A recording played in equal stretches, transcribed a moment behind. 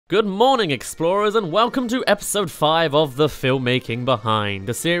Good morning, explorers, and welcome to episode 5 of the Filmmaking Behind,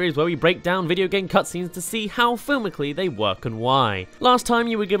 a series where we break down video game cutscenes to see how filmically they work and why. Last time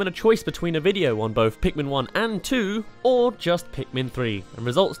you were given a choice between a video on both Pikmin 1 and 2, or just Pikmin 3, and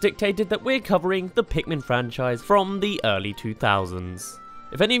results dictated that we're covering the Pikmin franchise from the early 2000s.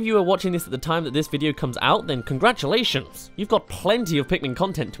 If any of you are watching this at the time that this video comes out, then congratulations! You've got plenty of Pikmin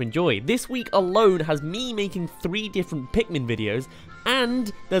content to enjoy. This week alone has me making 3 different Pikmin videos,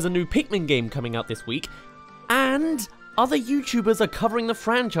 and there's a new Pikmin game coming out this week, and other YouTubers are covering the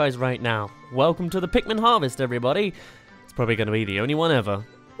franchise right now. Welcome to the Pikmin Harvest, everybody. It's probably going to be the only one ever.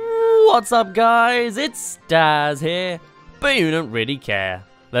 What's up, guys? It's Daz here, but you don't really care.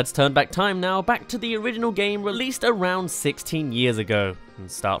 Let's turn back time now, back to the original game released around 16 years ago, and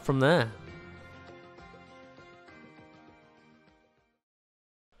start from there.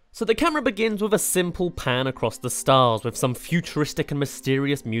 So the camera begins with a simple pan across the stars, with some futuristic and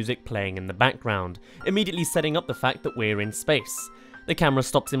mysterious music playing in the background, immediately setting up the fact that we're in space. The camera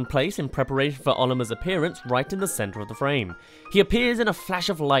stops in place in preparation for Olimer's appearance right in the center of the frame. He appears in a flash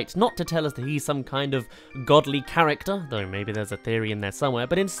of light, not to tell us that he's some kind of godly character, though maybe there's a theory in there somewhere,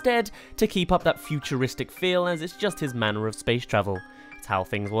 but instead to keep up that futuristic feel, as it's just his manner of space travel. It's how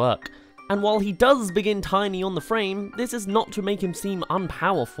things work. And while he does begin tiny on the frame, this is not to make him seem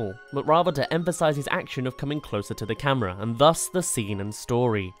unpowerful, but rather to emphasize his action of coming closer to the camera, and thus the scene and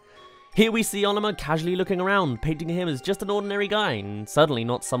story. Here we see Olimer casually looking around, painting him as just an ordinary guy, and certainly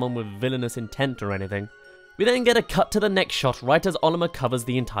not someone with villainous intent or anything. We then get a cut to the next shot right as Olimer covers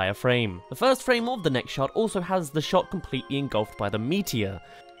the entire frame. The first frame of the next shot also has the shot completely engulfed by the meteor.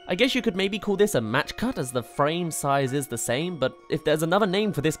 I guess you could maybe call this a match cut, as the frame size is the same, but if there's another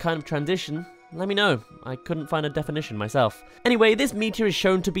name for this kind of transition, let me know. I couldn't find a definition myself. Anyway, this meteor is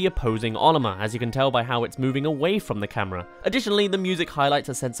shown to be opposing Olimer, as you can tell by how it's moving away from the camera. Additionally, the music highlights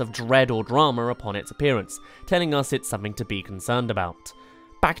a sense of dread or drama upon its appearance, telling us it's something to be concerned about.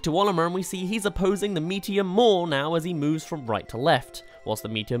 Back to Olimer, and we see he's opposing the meteor more now as he moves from right to left, whilst the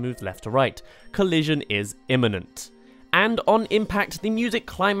meteor moves left to right. Collision is imminent. And on impact, the music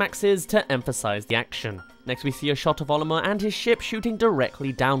climaxes to emphasize the action. Next we see a shot of Olimer and his ship shooting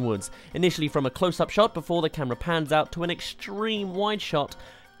directly downwards, initially from a close-up shot before the camera pans out to an extreme wide shot,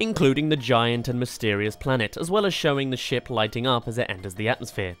 including the giant and mysterious planet, as well as showing the ship lighting up as it enters the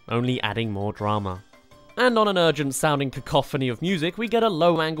atmosphere, only adding more drama. And on an urgent-sounding cacophony of music, we get a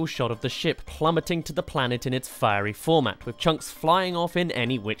low-angle shot of the ship plummeting to the planet in its fiery format, with chunks flying off in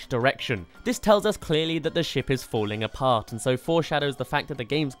any which direction. This tells us clearly that the ship is falling apart, and so foreshadows the fact that the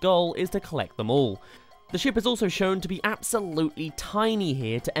game's goal is to collect them all. The ship is also shown to be absolutely tiny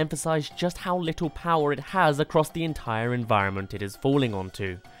here to emphasize just how little power it has across the entire environment it is falling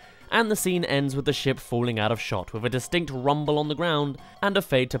onto. And the scene ends with the ship falling out of shot, with a distinct rumble on the ground and a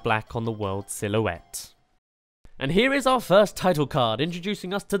fade to black on the world's silhouette. And here is our first title card,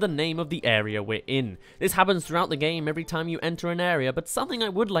 introducing us to the name of the area we're in. This happens throughout the game every time you enter an area, but something I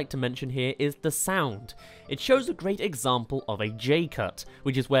would like to mention here is the sound. It shows a great example of a J-cut,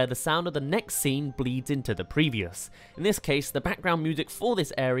 which is where the sound of the next scene bleeds into the previous. In this case, the background music for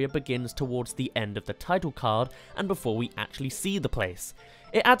this area begins towards the end of the title card and before we actually see the place.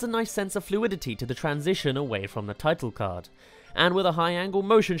 It adds a nice sense of fluidity to the transition away from the title card. And with a high-angle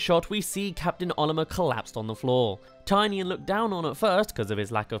motion shot, we see Captain Olimer collapsed on the floor. Tiny and looked down on at first because of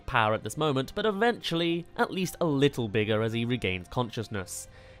his lack of power at this moment, but eventually at least a little bigger as he regains consciousness.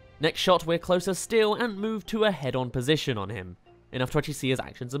 Next shot, we're closer still and move to a head-on position on him, enough to actually see his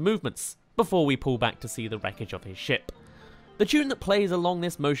actions and movements, before we pull back to see the wreckage of his ship. The tune that plays along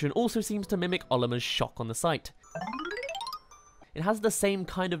this motion also seems to mimic Olimer's shock on the sight. It has the same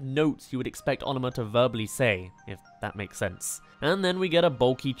kind of notes you would expect Olimer to verbally say, if that makes sense. And then we get a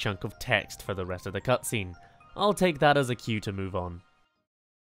bulky chunk of text for the rest of the cutscene. I'll take that as a cue to move on.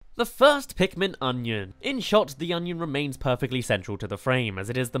 The first Pikmin onion. In shot, the onion remains perfectly central to the frame, as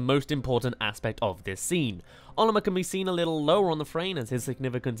it is the most important aspect of this scene. Olimer can be seen a little lower on the frame as his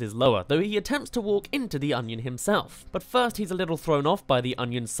significance is lower, though he attempts to walk into the onion himself. But first he's a little thrown off by the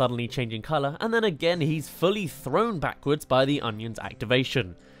onion suddenly changing colour, and then again he's fully thrown backwards by the onion's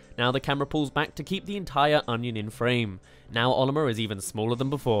activation. Now the camera pulls back to keep the entire onion in frame. Now Olimer is even smaller than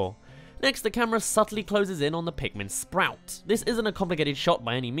before. Next, the camera subtly closes in on the Pikmin sprout. This isn't a complicated shot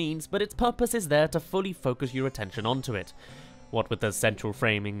by any means, but its purpose is there to fully focus your attention onto it. What with the central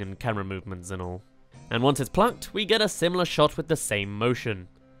framing and camera movements and all. And once it's plucked, we get a similar shot with the same motion.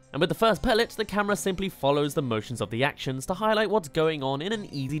 And with the first pellet, the camera simply follows the motions of the actions to highlight what's going on in an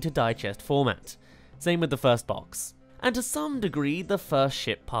easy to digest format. Same with the first box. And to some degree, the first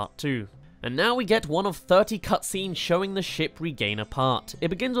ship part too. And now we get one of 30 cutscenes showing the ship regain a part. It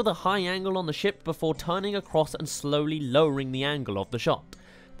begins with a high angle on the ship before turning across and slowly lowering the angle of the shot.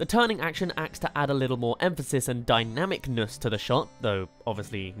 The turning action acts to add a little more emphasis and dynamicness to the shot, though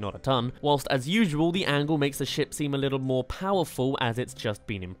obviously not a ton, whilst as usual the angle makes the ship seem a little more powerful as it's just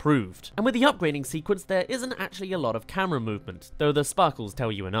been improved. And with the upgrading sequence there isn't actually a lot of camera movement, though the sparkles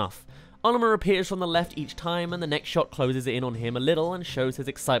tell you enough. Oliver appears from the left each time and the next shot closes in on him a little and shows his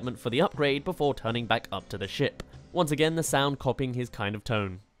excitement for the upgrade before turning back up to the ship. Once again the sound copying his kind of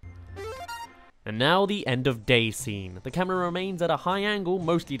tone. And now the end of day scene. The camera remains at a high angle,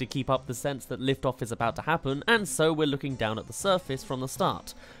 mostly to keep up the sense that liftoff is about to happen, and so we're looking down at the surface from the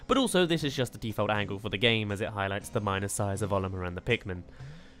start. But also this is just the default angle for the game as it highlights the minor size of Oliver and the Pikmin.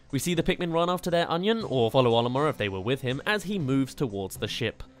 We see the Pikmin run after their onion, or follow Oliver if they were with him, as he moves towards the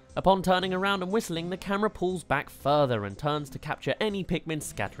ship. Upon turning around and whistling, the camera pulls back further and turns to capture any Pikmin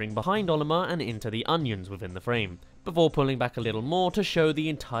scattering behind Olimar and into the onions within the frame, before pulling back a little more to show the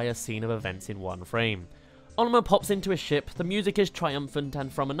entire scene of events in one frame. Olimar pops into a ship, the music is triumphant,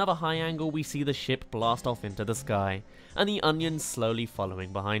 and from another high angle we see the ship blast off into the sky, and the onions slowly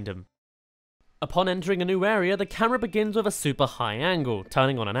following behind him. Upon entering a new area, the camera begins with a super high angle,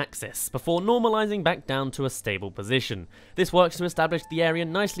 turning on an axis, before normalizing back down to a stable position. This works to establish the area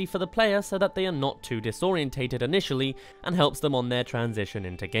nicely for the player so that they are not too disorientated initially, and helps them on their transition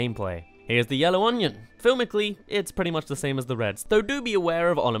into gameplay. Here's the yellow onion. Filmically, it's pretty much the same as the reds, though do be aware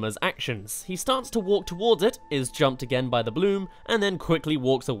of Olimar's actions. He starts to walk towards it, is jumped again by the bloom, and then quickly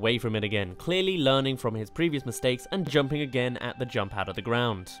walks away from it again, clearly learning from his previous mistakes and jumping again at the jump out of the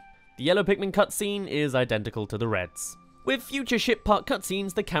ground. The yellow Pikmin cutscene is identical to the reds. With future ship part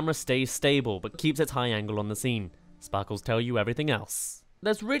cutscenes, the camera stays stable, but keeps its high angle on the scene. Sparkles tell you everything else.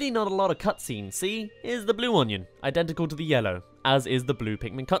 There's really not a lot of cutscenes, see? Is the blue onion, identical to the yellow, as is the blue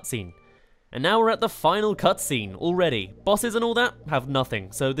Pikmin cutscene. And now we're at the final cutscene already. Bosses and all that have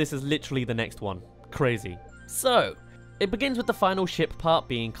nothing, so this is literally the next one. Crazy. So, it begins with the final ship part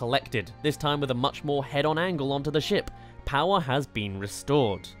being collected, this time with a much more head-on angle onto the ship. Power has been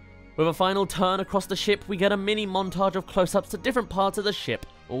restored. With a final turn across the ship, we get a mini montage of close-ups to different parts of the ship,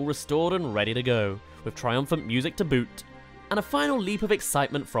 all restored and ready to go, with triumphant music to boot. And a final leap of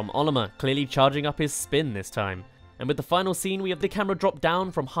excitement from Olimar, clearly charging up his spin this time. And with the final scene, we have the camera drop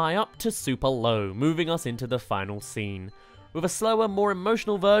down from high up to super low, moving us into the final scene. With a slower, more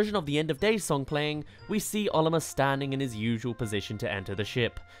emotional version of the End of Day song playing, we see Olimar standing in his usual position to enter the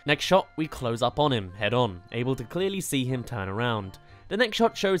ship. Next shot, we close up on him, head on, able to clearly see him turn around. The next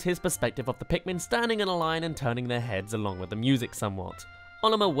shot shows his perspective of the Pikmin standing in a line and turning their heads along with the music somewhat.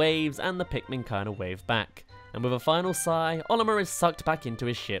 Olimar waves and the Pikmin kinda wave back. And with a final sigh, Olimar is sucked back into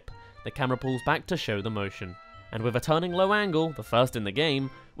his ship. The camera pulls back to show the motion. And with a turning low angle, the first in the game,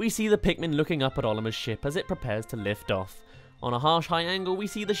 we see the Pikmin looking up at Olimar's ship as it prepares to lift off. On a harsh high angle, we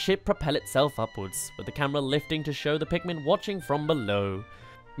see the ship propel itself upwards, with the camera lifting to show the Pikmin watching from below.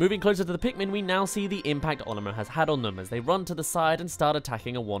 Moving closer to the Pikmin, we now see the impact Olimar has had on them as they run to the side and start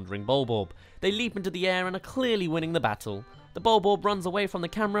attacking a wandering Bulborb. They leap into the air and are clearly winning the battle. The Bulborb runs away from the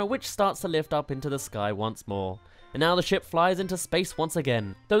camera, which starts to lift up into the sky once more. And now the ship flies into space once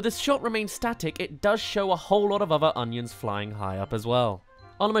again. Though this shot remains static, it does show a whole lot of other onions flying high up as well.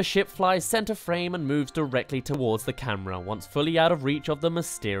 Olimar's ship flies center frame and moves directly towards the camera, once fully out of reach of the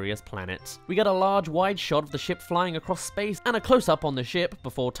mysterious planet. We get a large wide shot of the ship flying across space and a close-up on the ship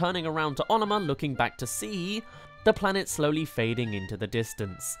before turning around to Olimar looking back to see the planet slowly fading into the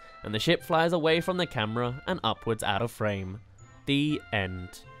distance, and the ship flies away from the camera and upwards out of frame. The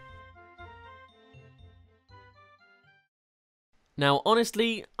end. Now,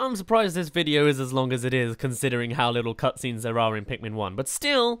 honestly, I'm surprised this video is as long as it is, considering how little cutscenes there are in Pikmin 1, but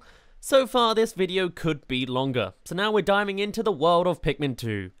still, so far this video could be longer. So now we're diving into the world of Pikmin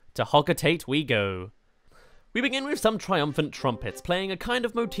 2. To Hocotate we go. We begin with some triumphant trumpets, playing a kind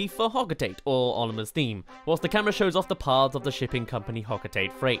of motif for Hocotate, or Olimar's theme, whilst the camera shows off the paths of the shipping company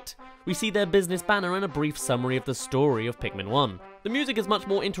Hocotate Freight. We see their business banner and a brief summary of the story of Pikmin 1. The music is much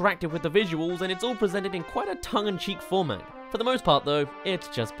more interactive with the visuals, and it's all presented in quite a tongue-in-cheek format. For the most part though, it's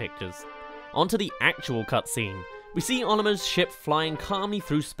just pictures. On to the actual cutscene. We see Olimar's ship flying calmly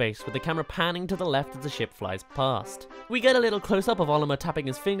through space with the camera panning to the left as the ship flies past. We get a little close-up of Olimar tapping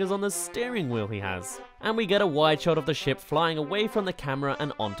his fingers on the steering wheel he has. And we get a wide shot of the ship flying away from the camera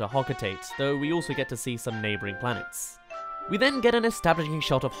and onto Hocotate, though we also get to see some neighbouring planets. We then get an establishing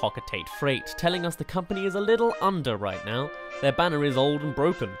shot of Hocotate Freight, telling us the company is a little under right now. Their banner is old and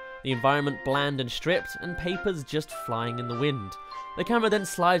broken, the environment bland and stripped, and papers just flying in the wind. The camera then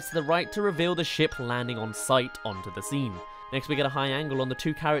slides to the right to reveal the ship landing on site onto the scene. Next we get a high angle on the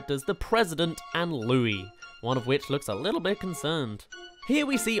two characters, the President and Louis, one of which looks a little bit concerned. Here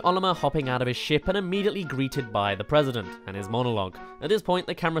we see Olimar hopping out of his ship and immediately greeted by the President and his monologue. At this point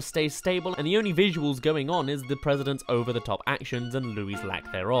the camera stays stable and the only visuals going on is the President's over-the-top actions and Louis' lack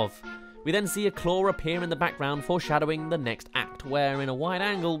thereof. We then see a claw appear in the background, foreshadowing the next act, where in a wide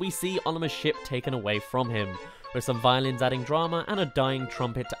angle we see Olimar's ship taken away from him, with some violins adding drama and a dying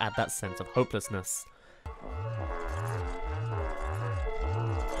trumpet to add that sense of hopelessness.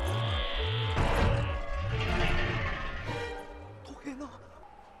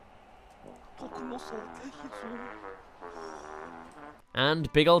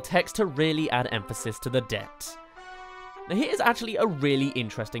 And big old text to really add emphasis to the debt. Now here's actually a really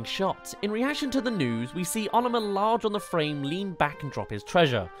interesting shot. In reaction to the news, we see Olimar large on the frame lean back and drop his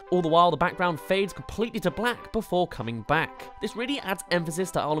treasure. All the while the background fades completely to black before coming back. This really adds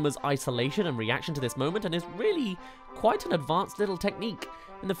emphasis to Olimar's isolation and reaction to this moment and is really quite an advanced little technique.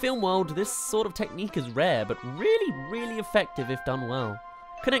 In the film world, this sort of technique is rare, but really effective if done well.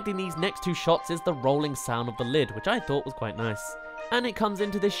 Connecting these next two shots is the rolling sound of the lid, which I thought was quite nice. And it comes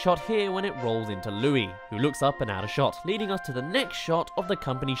into this shot here when it rolls into Louis, who looks up and out of shot, leading us to the next shot of the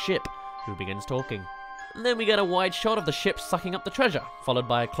company ship, who begins talking. And then we get a wide shot of the ship sucking up the treasure, followed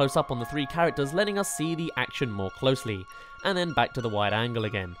by a close-up on the three characters, letting us see the action more closely. And then back to the wide angle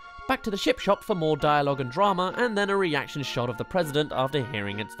again. Back to the ship shop for more dialogue and drama, and then a reaction shot of the President after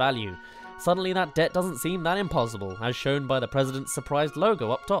hearing its value. Suddenly that debt doesn't seem that impossible, as shown by the President's surprised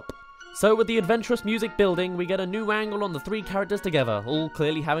logo up top. So with the adventurous music building, we get a new angle on the three characters together, all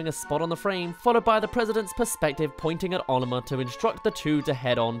clearly having a spot on the frame, followed by the President's perspective pointing at Olimar to instruct the two to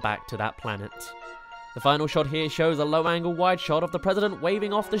head on back to that planet. The final shot here shows a low-angle wide shot of the President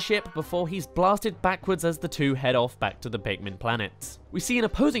waving off the ship before he's blasted backwards as the two head off back to the Pikmin planet. We see an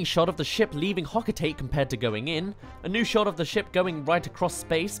opposing shot of the ship leaving Hocketate compared to going in, a new shot of the ship going right across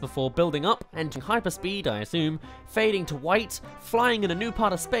space before building up, entering hyperspeed, I assume, fading to white, flying in a new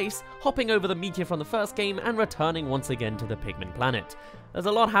part of space, hopping over the meteor from the first game, and returning once again to the Pikmin planet. There's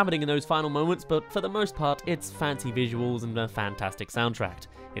a lot happening in those final moments, but for the most part, it's fancy visuals and a fantastic soundtrack.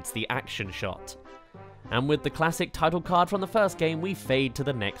 It's the action shot. And with the classic title card from the first game, we fade to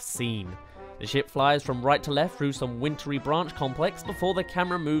the next scene. The ship flies from right to left through some wintry branch complex before the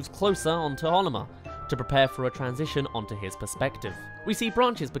camera moves closer onto Olimar, to prepare for a transition onto his perspective. We see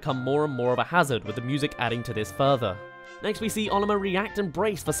branches become more and more of a hazard, with the music adding to this further. Next we see Olimar react and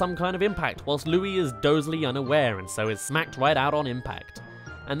brace for some kind of impact, whilst Louis is dozily unaware and so is smacked right out on impact.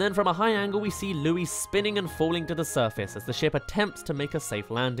 And then from a high angle we see Louis spinning and falling to the surface as the ship attempts to make a safe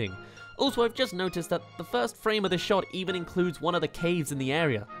landing. Also, I've just noticed that the first frame of this shot even includes one of the caves in the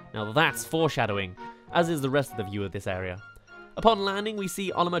area. Now that's foreshadowing, as is the rest of the view of this area. Upon landing, we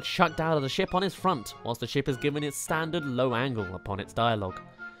see Olimar chucked out of the ship on his front, whilst the ship is given its standard low angle upon its dialogue.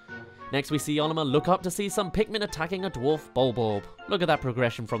 Next we see Olimar look up to see some Pikmin attacking a dwarf Bulborb. Look at that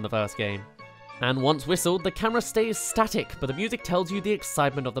progression from the first game. And once whistled, the camera stays static, but the music tells you the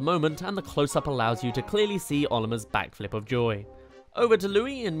excitement of the moment, and the close-up allows you to clearly see Olimar's backflip of joy. Over to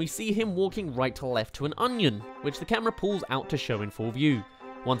Louis, and we see him walking right to left to an onion, which the camera pulls out to show in full view.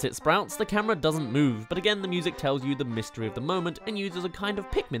 Once it sprouts, the camera doesn't move, but again the music tells you the mystery of the moment and uses a kind of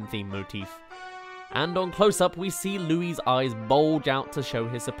Pikmin theme motif. And on close-up, we see Louis' eyes bulge out to show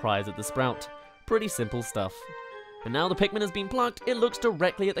his surprise at the sprout. Pretty simple stuff. And now the Pikmin has been plucked, it looks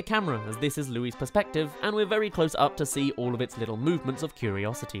directly at the camera, as this is Louis' perspective, and we're very close up to see all of its little movements of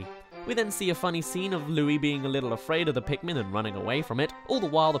curiosity. We then see a funny scene of Louis being a little afraid of the Pikmin and running away from it, all the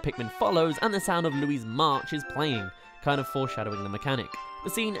while the Pikmin follows and the sound of Louis' march is playing, kind of foreshadowing the mechanic. The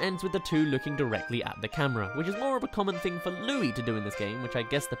scene ends with the two looking directly at the camera, which is more of a common thing for Louis to do in this game, which I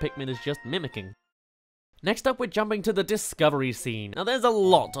guess the Pikmin is just mimicking. Next up, we're jumping to the discovery scene. Now there's a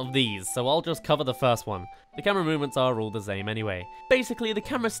lot of these, so I'll just cover the first one. The camera movements are all the same anyway. Basically, the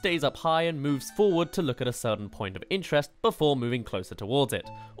camera stays up high and moves forward to look at a certain point of interest before moving closer towards it.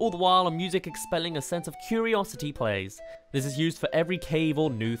 All the while, a music expelling a sense of curiosity plays. This is used for every cave or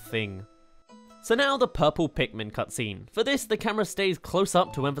new thing. So now the purple Pikmin cutscene. For this, the camera stays close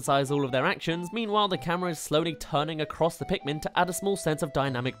up to emphasize all of their actions, meanwhile the camera is slowly turning across the Pikmin to add a small sense of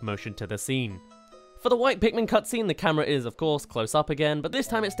dynamic motion to the scene. For the white Pikmin cutscene, the camera is, of course, close up again, but this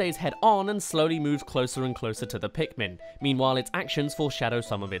time it stays head on and slowly moves closer and closer to the Pikmin. Meanwhile, its actions foreshadow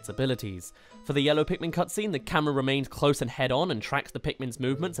some of its abilities. For the yellow Pikmin cutscene, the camera remains close and head on and tracks the Pikmin's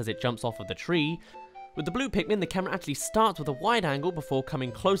movements as it jumps off of the tree. With the blue Pikmin, the camera actually starts with a wide angle before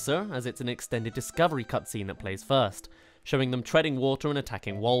coming closer, as it's an extended discovery cutscene that plays first, showing them treading water and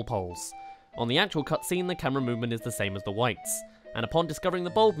attacking wall poles. On the actual cutscene, the camera movement is the same as the whites. And upon discovering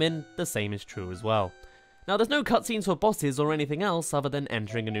the Bulbmin, the same is true as well. Now there's no cutscenes for bosses or anything else other than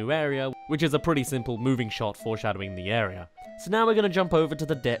entering a new area, which is a pretty simple moving shot foreshadowing the area. So now we're going to jump over to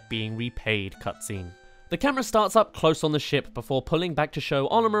the debt being repaid cutscene. The camera starts up close on the ship before pulling back to show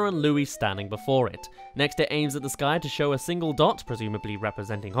Oliver and Louis standing before it. Next it aims at the sky to show a single dot, presumably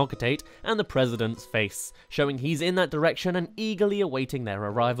representing Hocketate, and the president's face, showing he's in that direction and eagerly awaiting their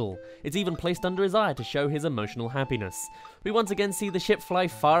arrival. It's even placed under his eye to show his emotional happiness. We once again see the ship fly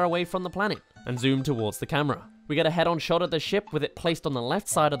far away from the planet, and zoom towards the camera. We get a head-on shot of the ship with it placed on the left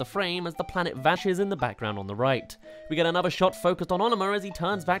side of the frame as the planet vanishes in the background on the right. We get another shot focused on Oliver as he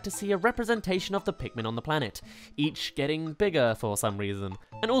turns back to see a representation of the Pikmin on the planet, each getting bigger for some reason.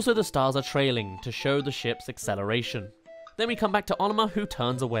 And also the stars are trailing to show the ship's acceleration. Then we come back to Oliver, who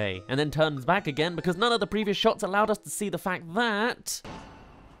turns away, and then turns back again because none of the previous shots allowed us to see the fact that...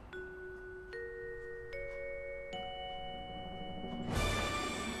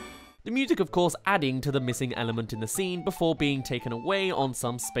 the music of course adding to the missing element in the scene before being taken away on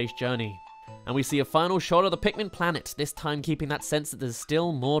some space journey. And we see a final shot of the Pikmin planet, this time keeping that sense that there's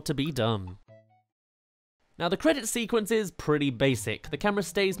still more to be done. Now the credit sequence is pretty basic. The camera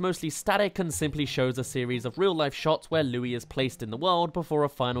stays mostly static and simply shows a series of real life shots where Louis is placed in the world before a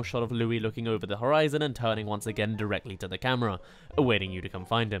final shot of Louis looking over the horizon and turning once again directly to the camera, awaiting you to come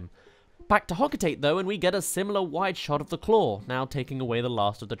find him. Back to Hocketate though, and we get a similar wide shot of the claw, now taking away the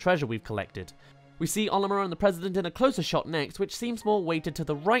last of the treasure we've collected. We see Oliver and the President in a closer shot next, which seems more weighted to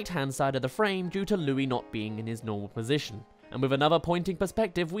the right hand side of the frame due to Louis not being in his normal position. And with another pointing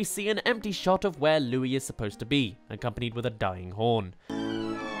perspective, we see an empty shot of where Louis is supposed to be, accompanied with a dying horn.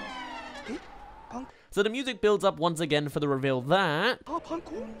 So the music builds up once again for the reveal that...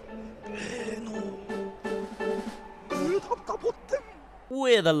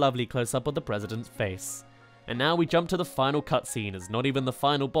 with a lovely close-up of the President's face. And now we jump to the final cutscene, as not even the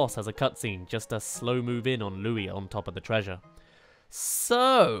final boss has a cutscene, just a slow move in on Louis on top of the treasure.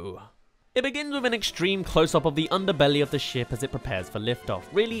 So... it begins with an extreme close-up of the underbelly of the ship as it prepares for liftoff,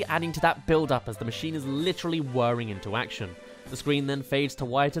 really adding to that build-up as the machine is literally whirring into action. The screen then fades to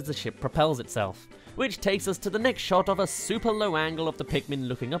white as the ship propels itself, which takes us to the next shot of a super low angle of the Pikmin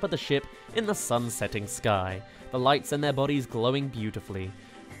looking up at the ship in the sun-setting sky, the lights and their bodies glowing beautifully.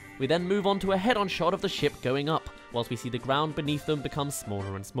 We then move on to a head-on shot of the ship going up, whilst we see the ground beneath them become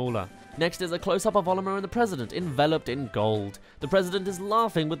smaller and smaller. Next is a close-up of Oliver and the President, enveloped in gold. The President is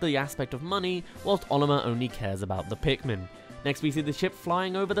laughing with the aspect of money, whilst Oliver only cares about the Pikmin. Next we see the ship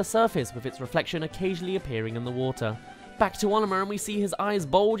flying over the surface, with its reflection occasionally appearing in the water. Back to Oliver and we see his eyes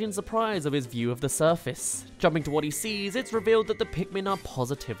bulge in surprise of his view of the surface. Jumping to what he sees, it's revealed that the Pikmin are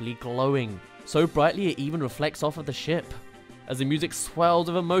positively glowing, so brightly it even reflects off of the ship. As the music swells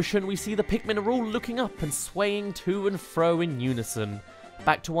with emotion, we see the Pikmin are all looking up and swaying to and fro in unison.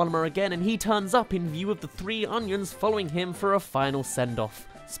 Back to Oliver again, and he turns up in view of the 3 onions following him for a final send-off,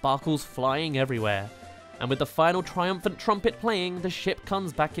 sparkles flying everywhere. And with the final triumphant trumpet playing, the ship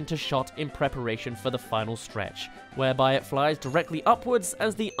comes back into shot in preparation for the final stretch, whereby it flies directly upwards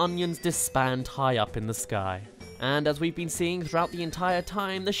as the onions disband high up in the sky. And as we've been seeing throughout the entire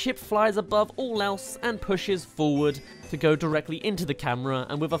time, the ship flies above all else and pushes forward to go directly into the camera,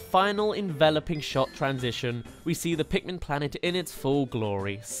 and with a final enveloping shot transition, we see the Pikmin planet in its full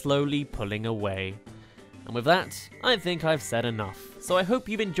glory, slowly pulling away. And with that, I think I've said enough. So I hope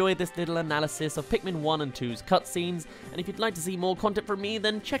you've enjoyed this little analysis of Pikmin 1 and 2's cutscenes, and if you'd like to see more content from me,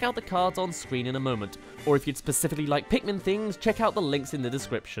 then check out the cards on screen in a moment. Or if you'd specifically like Pikmin things, check out the links in the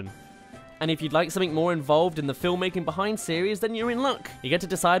description. And if you'd like something more involved in the Filmmaking Behind series, then you're in luck. You get to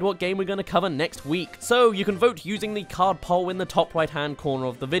decide what game we're going to cover next week. So you can vote using the card poll in the top right hand corner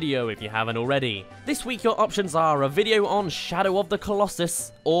of the video if you haven't already. This week your options are a video on Shadow of the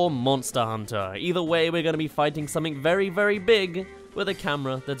Colossus or Monster Hunter. Either way, we're going to be fighting something very, very big with a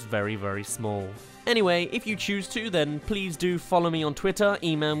camera that's very, very small. Anyway, if you choose to, then please do follow me on Twitter,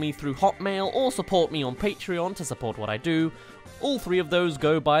 email me through Hotmail, or support me on Patreon to support what I do. All 3 of those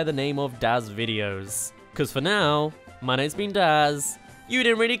go by the name of Daz Videos. Cause for now, my name's been Daz, you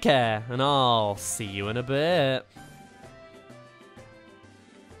didn't really care, and I'll see you in a bit.